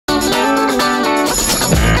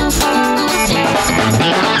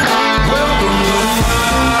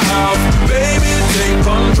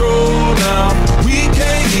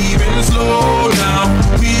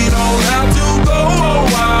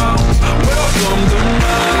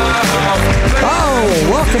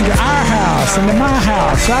welcome to our house and to my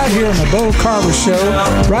house, right here on the Bo Carver Show,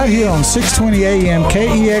 right here on 620 AM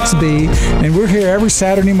KEXB, and we're here every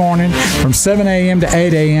Saturday morning from 7 a.m. to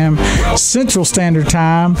 8 a.m. Central Standard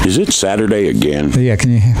Time. Is it Saturday again? Yeah,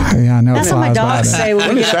 can you? Yeah, I know. That's what my dogs say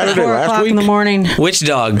when we get up at 4 o'clock in the morning. Which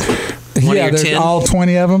dog? Yeah, there's 10? All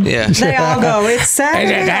 20 of them. Yeah. They all go, it's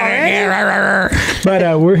Saturday already.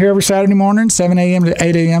 But we're here every Saturday morning, 7 a.m. to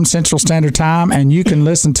 8 a.m. Central Standard Time, and you can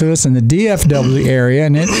listen to us in the DFW area,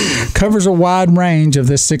 and it covers a wide range of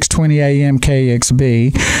this 620 a.m.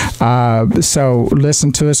 KXB. So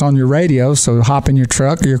listen to us on your radio. So hop in your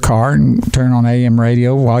truck or your car and turn on AM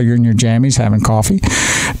radio while you're in your jammies having coffee.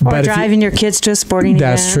 Or driving your kids to a sporting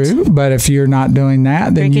event. That's true. But if you're not doing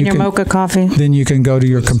that, then drinking your mocha coffee. Then you can go to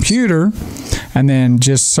your computer and then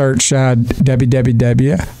just search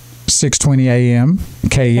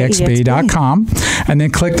www.620amkexb.com and then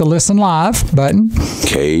click the Listen Live button.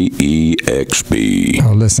 KEXB.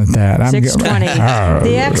 Oh, listen to that. 620.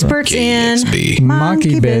 The experts KEXB. in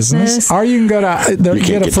monkey business. Or you can go to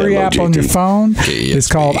get a free app on your phone. KEXB. It's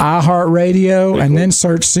called iHeartRadio, and then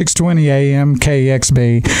search 620 AM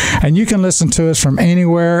KEXB, and you can listen to us from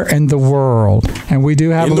anywhere in the world. And we do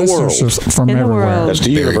have listeners from everywhere. That's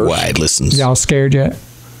the Very universe. wide listens. Y'all scared yet?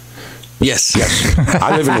 Yes.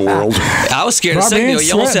 I live in the world. I was scared a second ago.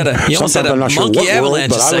 You almost had a monkey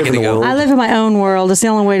avalanche a second ago. I live in my own world. It's the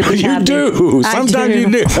only way to be happy. You do. Sometimes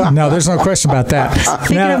you do. No, there's no question about that.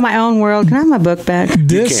 Speaking of my own world, can I have my book back?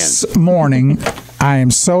 This morning, I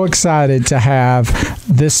am so excited to have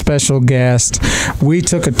this special guest. We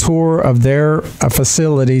took a tour of their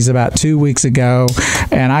facilities about 2 weeks ago,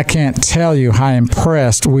 and I can't tell you how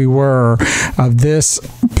impressed we were of this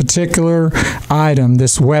particular item,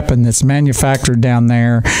 this weapon that's manufactured down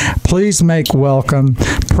there. Please make welcome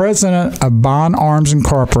President of Bond Arms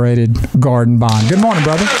Incorporated, Gordon Bond. Good morning,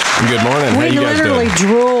 brother. Good morning. We literally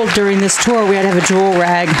drooled during this tour. We had to have a drool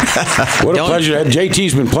rag. What a pleasure.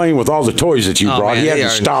 JT's been playing with all the toys that you brought. Man, he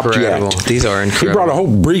hasn't stopped yet. These are incredible. He brought a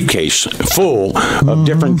whole briefcase full of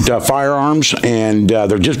different firearms, and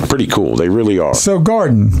they're just pretty cool. They really are. So,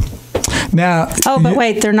 Gordon, now... but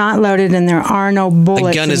wait, they're not loaded, and there are no bullets.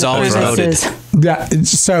 The gun is always loaded. Yeah,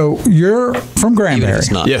 so you're from Granbury.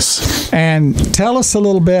 Yes. And tell us a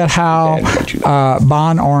little bit how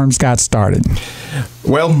Bond Arms got started.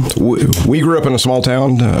 Well, we grew up in a small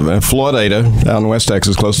town, Floydada, out in West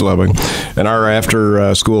Texas, close to Lubbock, and our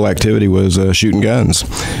after-school activity was shooting guns.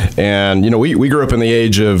 And, we grew up in the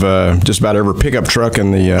age of just about every pickup truck in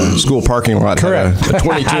the school parking lot. Correct. Had a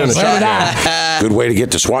 22 and a shotgun. Good way to get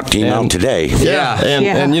the SWAT team out today. Yeah.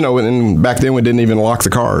 And back then we didn't even lock the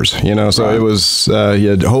cars, so it was you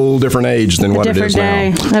had a whole different age than what it is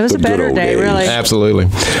now. That was a better day, really. Absolutely.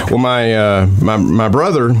 Well, my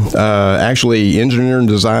brother actually engineered and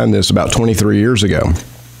designed this about 23 years ago.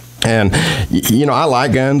 And, I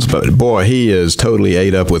like guns, but boy, he is totally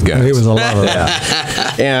ate up with guns. He was a lover.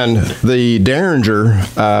 And the Derringer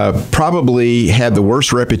probably had the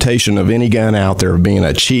worst reputation of any gun out there of being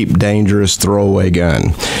a cheap, dangerous, throwaway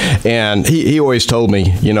gun. And he always told me,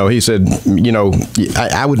 he said,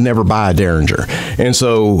 I would never buy a Derringer. And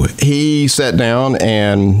so he sat down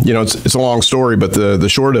and, it's a long story, but the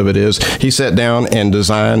short of it is he sat down and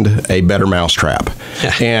designed a better mousetrap.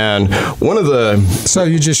 And one of the... So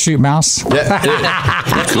you just shoot mouse?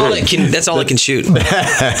 That's all it can shoot.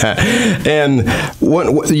 And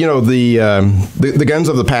the guns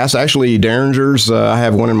of the past, actually Derringers, I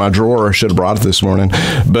have one in my drawer. I should have brought it this morning,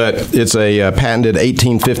 but it's a patented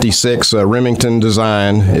 1856 Remington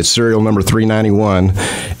design. It's serial number 391,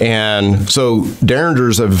 and so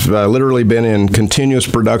Derringers have literally been in continuous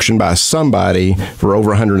production by somebody for over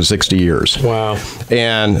 160 years. Wow!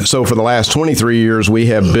 And so for the last 23 years, we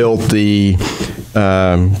have built the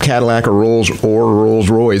Cadillac or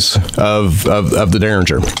Rolls-Royce of the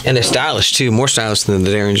Derringer. And they're stylish, too. More stylish than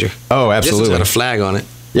the Derringer. Oh, absolutely. This has got a flag on it.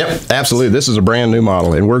 Yep, absolutely. This is a brand new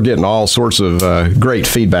model, and we're getting all sorts of great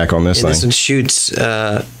feedback on this thing. This one shoots,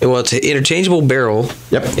 it's an interchangeable barrel.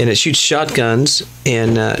 Yep. And it shoots shotguns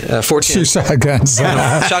and 14. Shoots shotguns.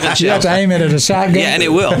 Shotgun shells. You have to aim it at a shotgun? Yeah, and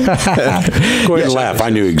it will. Go ahead and laugh. I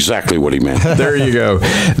knew exactly what he meant. There you go.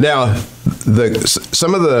 Now,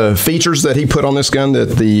 some of the features that he put on this gun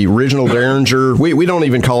that the original Derringer, we don't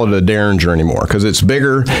even call it a Derringer anymore because it's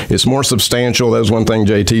bigger, it's more substantial. That was one thing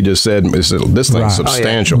JT just said, is that this thing's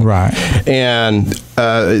substantial. Oh, yeah. Right. And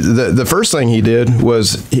the first thing he did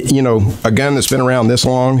was, a gun that's been around this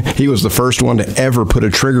long, he was the first one to ever put a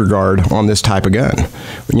trigger guard on this type of gun.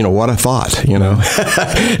 What a thought,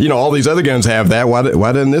 all these other guns have that. Why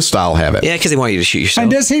didn't this style have it? Yeah, because they want you to shoot yourself.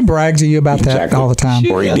 And does he brag to you about that all the time?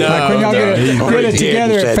 Sure, like when y'all get it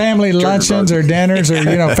together at family luncheons or dinners or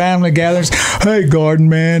family gatherings. Hey, garden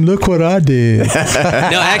man, look what I did.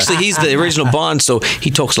 No, actually, he's the original Bond, so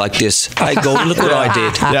he talks like this. Hey, Golden, look what I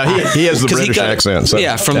did. Yeah, he has the British accent. So.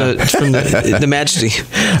 Yeah, from the Majesty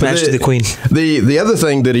of the Queen. The other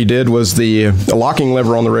thing that he did was the locking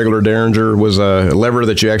lever on the regular Derringer was a lever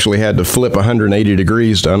that you actually had to flip 180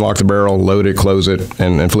 degrees to unlock the barrel, load it, close it,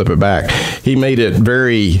 and flip it back. He made it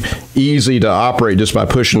very easy to operate just by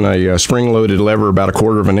pushing a spring-loaded lever about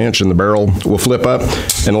 1/4 of an inch, and the barrel will flip up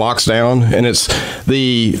and locks down. And it's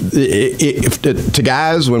to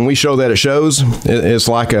guys, when we show that at shows, it's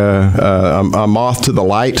like a moth to the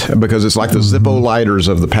light, because it's like the Zippo lighters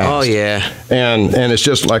of the past. Oh yeah. And it's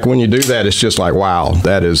just like when you do that, it's just like, wow,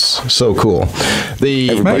 that is so cool.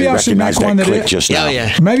 Maybe I should make one that just now.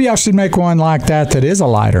 Yeah. Maybe I should make one like that is a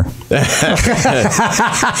lighter. There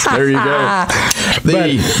you go.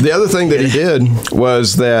 The other thing that he did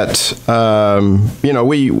was that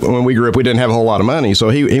when we grew up, we didn't have a whole lot of money, so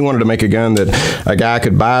he wanted to make a gun that a guy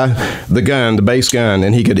could buy the base gun,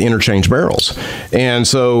 and he could interchange barrels. And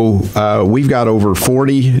so we've got over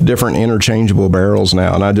 40 different interchangeable barrels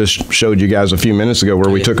now, and I just showed you guys a few minutes ago where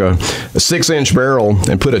we took a 6-inch barrel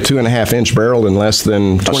and put a 2.5-inch barrel in less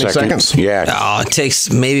than 20 seconds. Yeah. Oh, it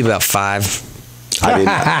takes maybe about 5. I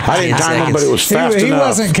didn't time him, but it was fast enough. He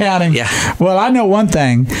wasn't counting. Yeah. Well, I know one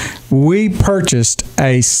thing. We purchased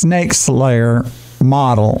a Snake Slayer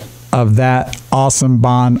model of that awesome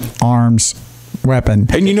Bond Arms weapon.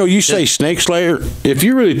 And you say Snake Slayer, if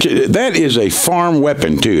you really, that is a farm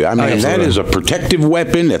weapon too. I mean, that is a protective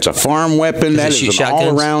weapon. That's a farm weapon. That is an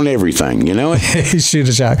all-around everything, He shoot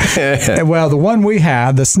a shotgun. Well, the one we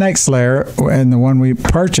had, the Snake Slayer, and the one we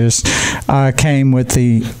purchased, came with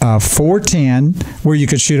the 410, where you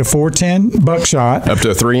could shoot a 410 buckshot. Up to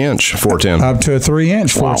a 3-inch 410. Up to a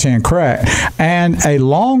 3-inch 410, correct. And a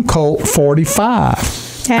long Colt 45.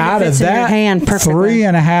 Out of that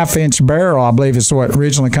 3.5-inch barrel, I believe is what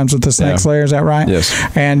originally comes with the Snake Slayer. Is that right? Yes.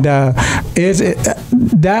 And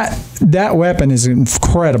that weapon is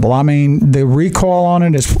incredible. I mean, the recoil on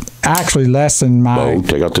it is actually less than my. Bo,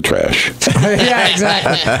 take out the trash. Yeah,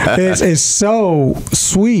 exactly. It's so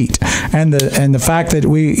sweet, and the fact that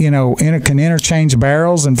we can interchange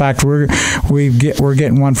barrels. In fact, we're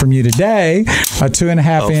getting one from you today, a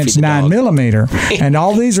 2.5-inch 9mm, and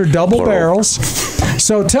all these are double barrels.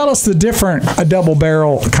 So tell us the different double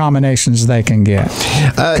barrel combinations they can get,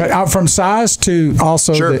 from size to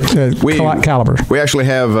also the caliber. We actually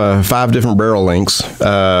have 5 different barrel lengths: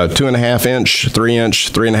 2.5-inch,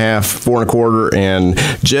 3-inch, 3.5, 4 1/4, and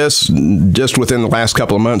just within the last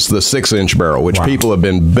couple of months, the 6-inch barrel, which people have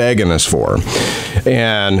been begging us for,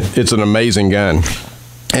 and it's an amazing gun.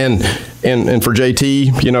 And for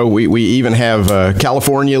JT, we even have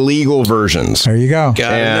California legal versions. There you go.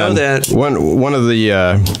 Gotta know that. One of the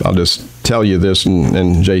I'll just tell you this,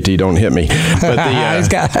 and JT, don't hit me. But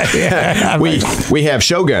we have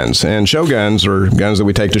show guns, and show guns are guns that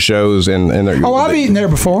we take to shows, and I've eaten there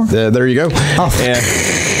before. There you go. Oh. And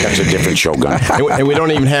that's a different show gun. and we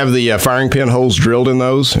don't even have the firing pin holes drilled in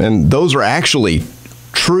those, and those are actually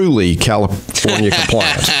truly California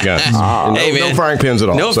compliant guns. No firing pins at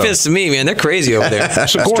all. No offense to me, man. They're crazy over there.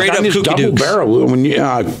 So Straight up kooky double barrel. When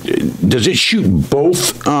does it shoot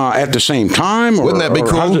both at the same time? Wouldn't that be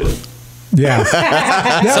cool? Yeah.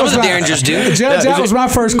 Some of the Derringers do. Judge, that was my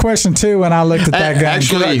first question, too, when I looked at that gun.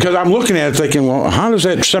 Actually, because I'm looking at it thinking, well, how does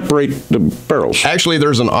that separate the barrels? Actually,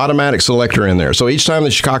 there's an automatic selector in there. So each time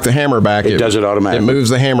that you cock the hammer back, it does it automatically. It moves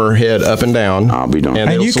the hammer head up and down. I'll be done.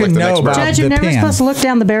 And you can know about Judge, you're never supposed to look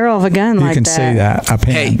down the barrel of a gun like that. You can see that, a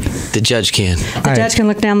pin. Hey, the judge can. The judge can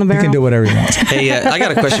look down the barrel. He can do whatever he wants. Hey, I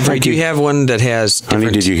got a question for you. Do you have one that has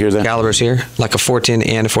different did you hear that? calibers here? Like a 410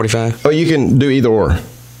 and a 45? Oh, you can do either or.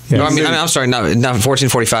 Yeah. No, I'm sorry, not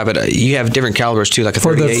 1445, but you have different calibers too, like a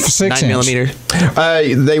 38,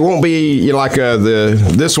 9mm. They won't be like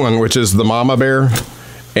this one, which is the Mama Bear.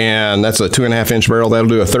 And that's a 2.5-inch barrel. That'll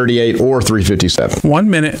do a 38 or 357. 1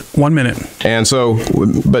 minute. And so,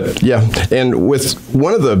 but yeah, and with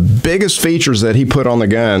one of the biggest features that he put on the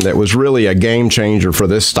gun that was really a game changer for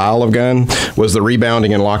this style of gun was the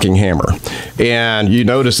rebounding and locking hammer. And you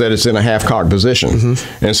notice that it's in a half-cocked position.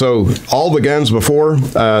 Mm-hmm. And so all the guns before,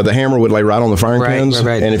 the hammer would lay right on the firing pins.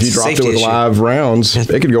 Right. And if you dropped it with live rounds,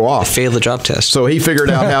 it could go off. Failed the drop test. So he figured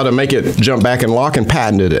out how to make it jump back and lock and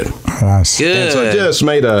patented it. Nice. Good. And so it just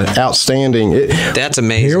made made an outstanding. That's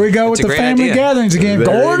amazing. Here we go with the family gatherings again. There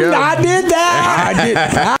Gordon, I did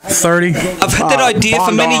that. 30. I've had that idea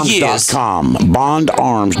for many years.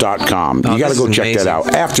 Bondarms.com. You got to go check amazing. that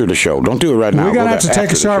out after the show. Don't do it right now. We're going to have to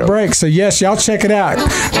take a sharp break. So, yes, y'all check it out.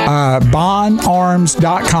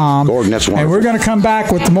 Bondarms.com. Gordon, that's wonderful. And we're going to come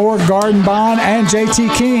back with more Garden Bond and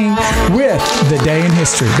JT King with The Day in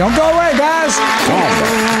History. Don't go away, guys. Come on,